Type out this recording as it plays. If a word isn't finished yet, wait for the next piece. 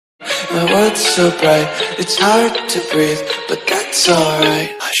My world's so bright, it's hard to breathe, but that's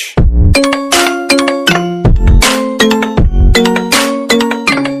alright. Hush.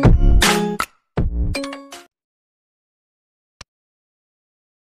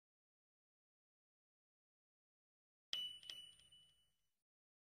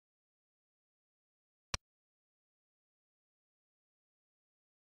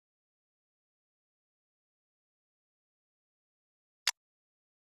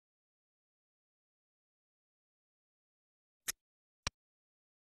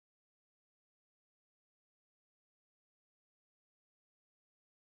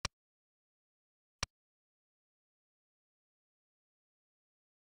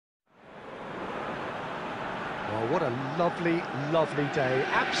 Well, what a lovely, lovely day.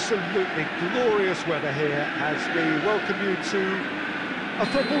 Absolutely glorious weather here as we welcome you to a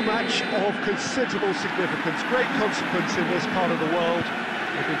football match of considerable significance, great consequence in this part of the world.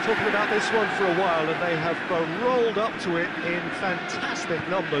 We've been talking about this one for a while and they have rolled up to it in fantastic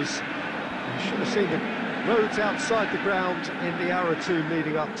numbers. You should have seen the roads outside the ground in the hour or two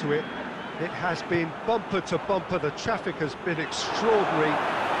leading up to it. It has been bumper to bumper, the traffic has been extraordinary.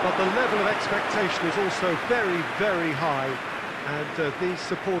 But the level of expectation is also very, very high. And these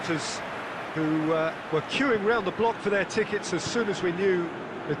supporters who were queuing round the block for their tickets as soon as we knew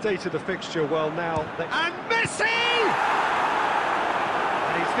the date of the fixture, well now... And Messi!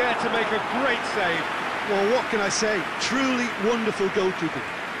 And he's there to make a great save. Well, what can I say? Truly wonderful goalkeeping.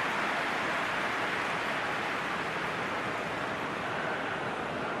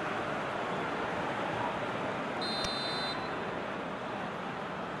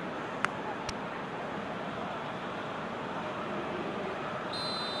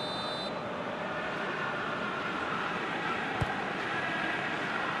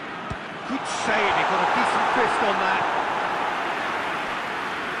 Good save, he got a decent fist on that.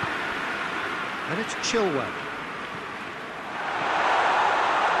 And it's Chilwell.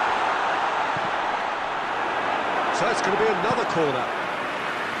 So it's going to be another corner.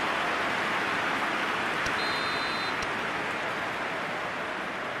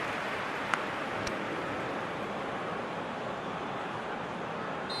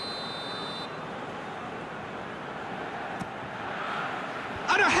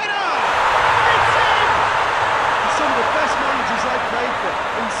 And a header!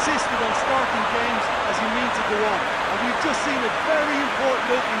 Insisted on starting games as he means to go on, and we've just seen a very important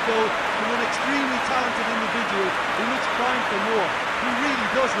opening goal from an extremely talented individual who looks primed for more. He really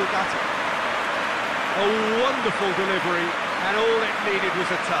does look at it. A wonderful delivery, and all it needed was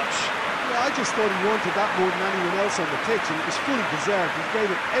a touch. Yeah, I just thought he wanted that more than anyone else on the pitch, and it was fully deserved. He gave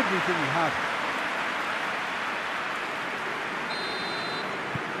it everything he had.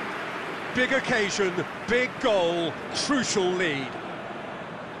 Big occasion, big goal, crucial lead.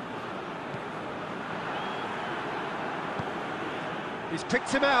 He's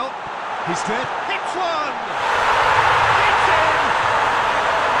picked him out. He's dead. Hits one! It's in!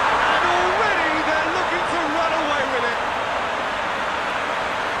 And already they're looking to run away with it.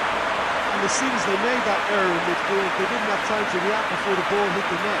 And as soon as they made that error in midfield, they didn't have time to react before the ball hit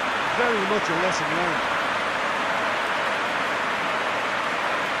the net. Very much a lesson learned.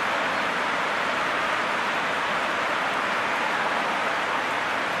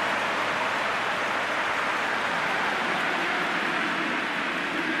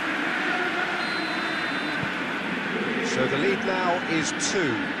 So the lead now is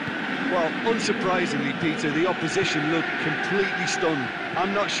 2. Well, unsurprisingly, Peter, the opposition look completely stunned.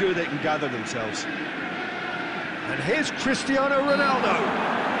 I'm not sure they can gather themselves. And here's Cristiano Ronaldo.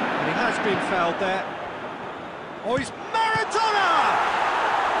 And he has been fouled there. Oh, he's Maradona!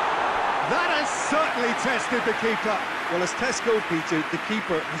 That has certainly tested the keeper. Well, as tests go, Peter, the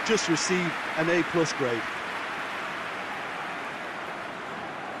keeper has just received an A+ grade.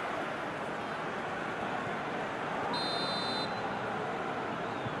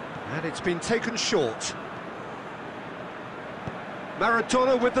 And it's been taken short.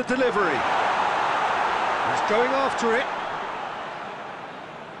 Maradona with the delivery. He's going after it.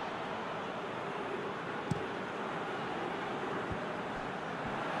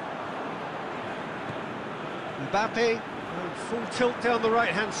 Mbappe, full tilt down the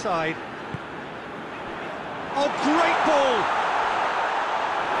right-hand side. Oh, great ball!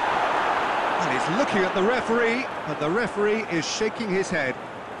 And he's looking at the referee, but the referee is shaking his head.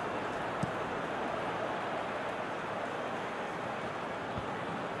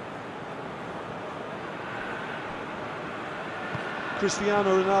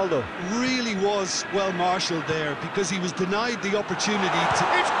 Cristiano Ronaldo really was well marshalled there because he was denied the opportunity to...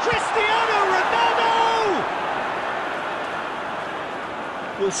 It's Cristiano Ronaldo!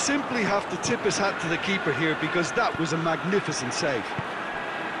 will simply have to tip his hat to the keeper here because that was a magnificent save.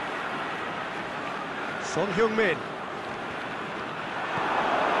 Son Heung-min.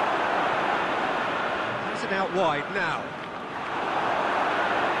 Has it out wide now.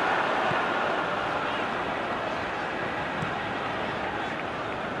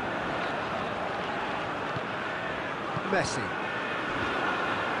 Messi.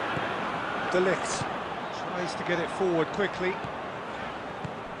 De Ligt tries to get it forward quickly.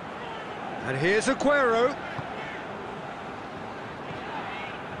 And here's Aguero.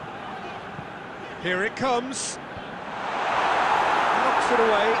 Here it comes. Knocks it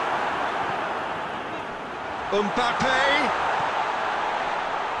away. Mbappe.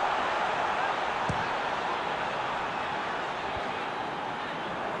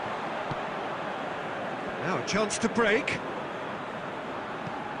 Now a chance to break.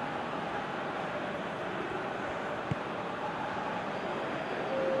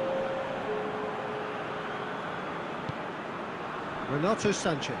 Renato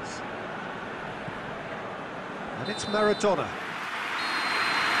Sanchez. And it's Maradona. And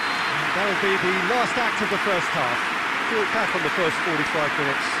that'll be the last act of the first half. Thought back on the first 45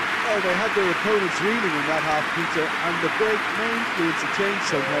 minutes. Oh, they had their opponents reeling in that half, Peter, and the break may influence a change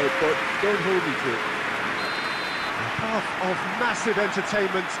somehow, but don't hold me to it. A half of massive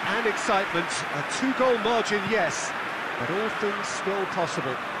entertainment and excitement. A two-goal margin, yes, but all things still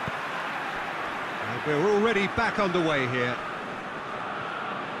possible. And we're already back underway here.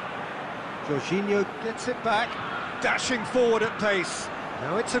 Jorginho gets it back, dashing forward at pace.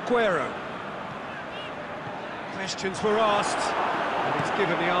 Now it's Aguero. Questions were asked, and he's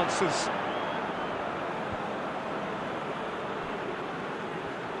given the answers.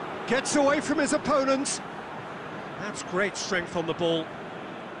 Gets away from his opponent. That's great strength on the ball.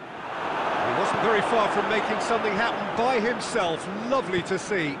 He wasn't very far from making something happen by himself. Lovely to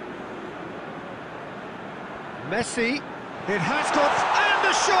see. Messi. It has got... and the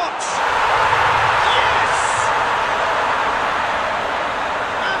shot! Yes!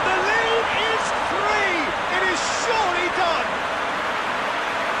 And the lead is 3! It is surely done!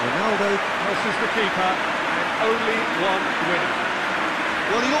 Ronaldo passes the keeper, and only one winner.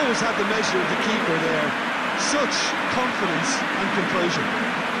 Well, he always had the measure of the keeper there. Such confidence and composure.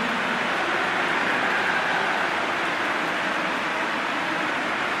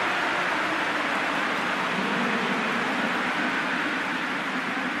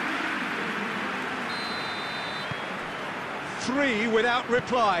 Three without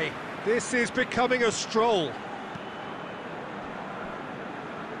reply. This is becoming a stroll.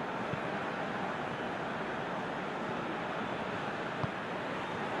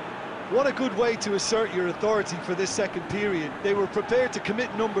 What a good way to assert your authority for this second period. They were prepared to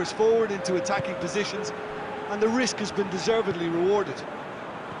commit numbers forward into attacking positions, and the risk has been deservedly rewarded.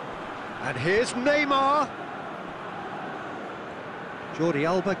 And here's Neymar. Jordi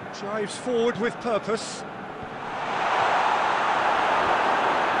Alba drives forward with purpose.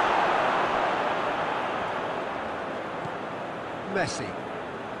 Messi.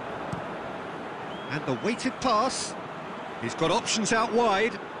 And the weighted pass. He's got options out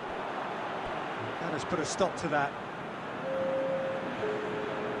wide. That has put a stop to that.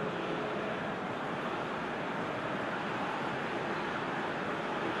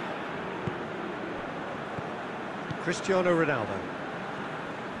 Cristiano Ronaldo.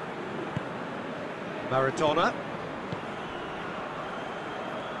 Maradona.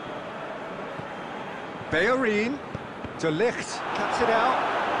 Bellerin. De Ligt cuts it out.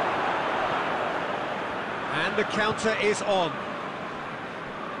 And the counter is on.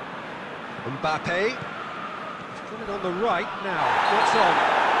 Mbappe. He's got it on the right now. What's on?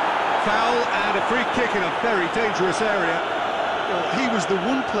 Foul and a free kick in a very dangerous area. Well, he was the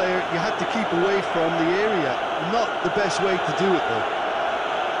one player you had to keep away from the area. Not the best way to do it, though.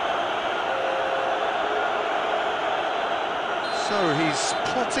 So he's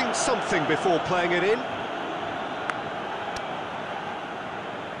plotting something before playing it in.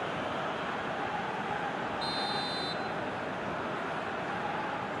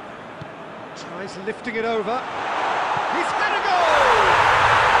 Tries lifting it over. He's had a goal!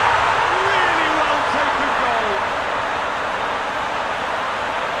 Really well taken goal.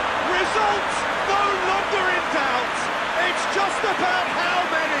 Results no longer in doubt. It's just about how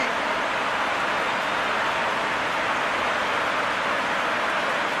many.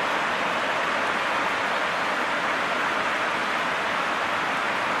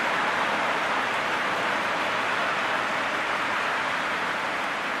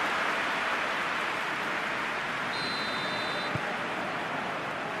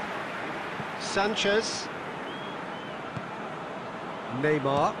 Sanchez.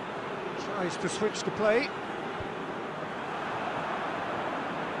 Neymar tries to switch the play.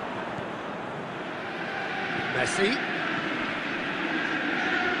 Messi.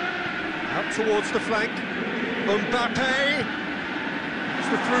 Out towards the flank. Mbappe. It's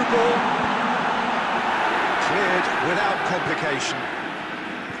the through ball. Cleared without complication.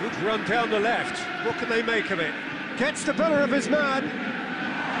 Good run down the left. What can they make of it? Gets the better of his man.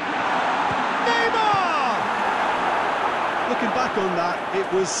 Neymar! Looking back on that, it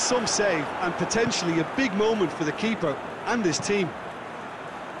was some save and potentially a big moment for the keeper and his team.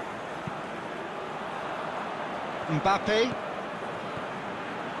 Mbappe.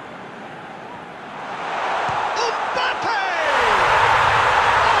 Mbappe!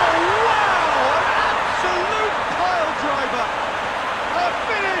 Oh, wow! An absolute pile driver! A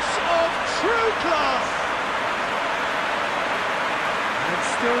finish of true class! And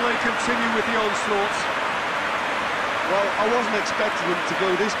still they continue with the onslaught. Well, I wasn't expecting them to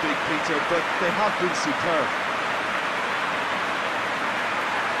go this big, Peter, but they have been superb.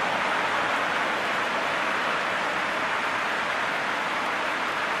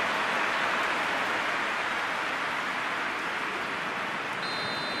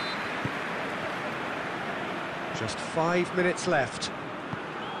 Just 5 minutes left.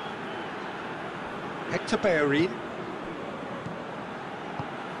 Hector Bellerin.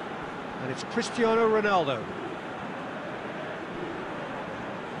 And it's Cristiano Ronaldo.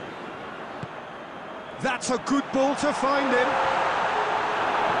 That's a good ball to find him.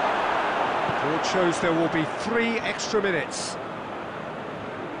 Board shows there will be 3 extra minutes.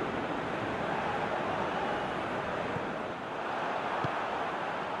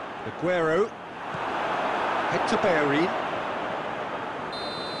 Aguero. Hector Bellerin.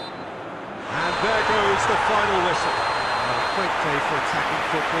 And there goes the final whistle. A great day for attacking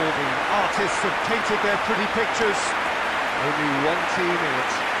football. The artists have painted their pretty pictures. Only one team in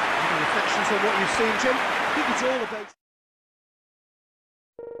it. Any reflections on what you've seen, Jim? I think it's all about...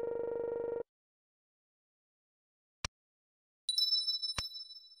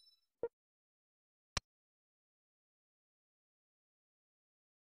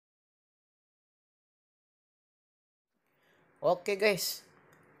 Oke guys,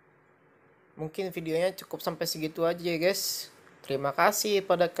 mungkin videonya cukup sampai segitu aja ya guys. Terima kasih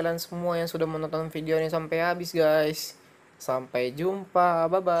pada kalian semua yang sudah menonton video ini sampai habis guys. Sampai jumpa,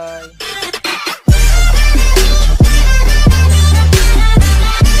 bye bye.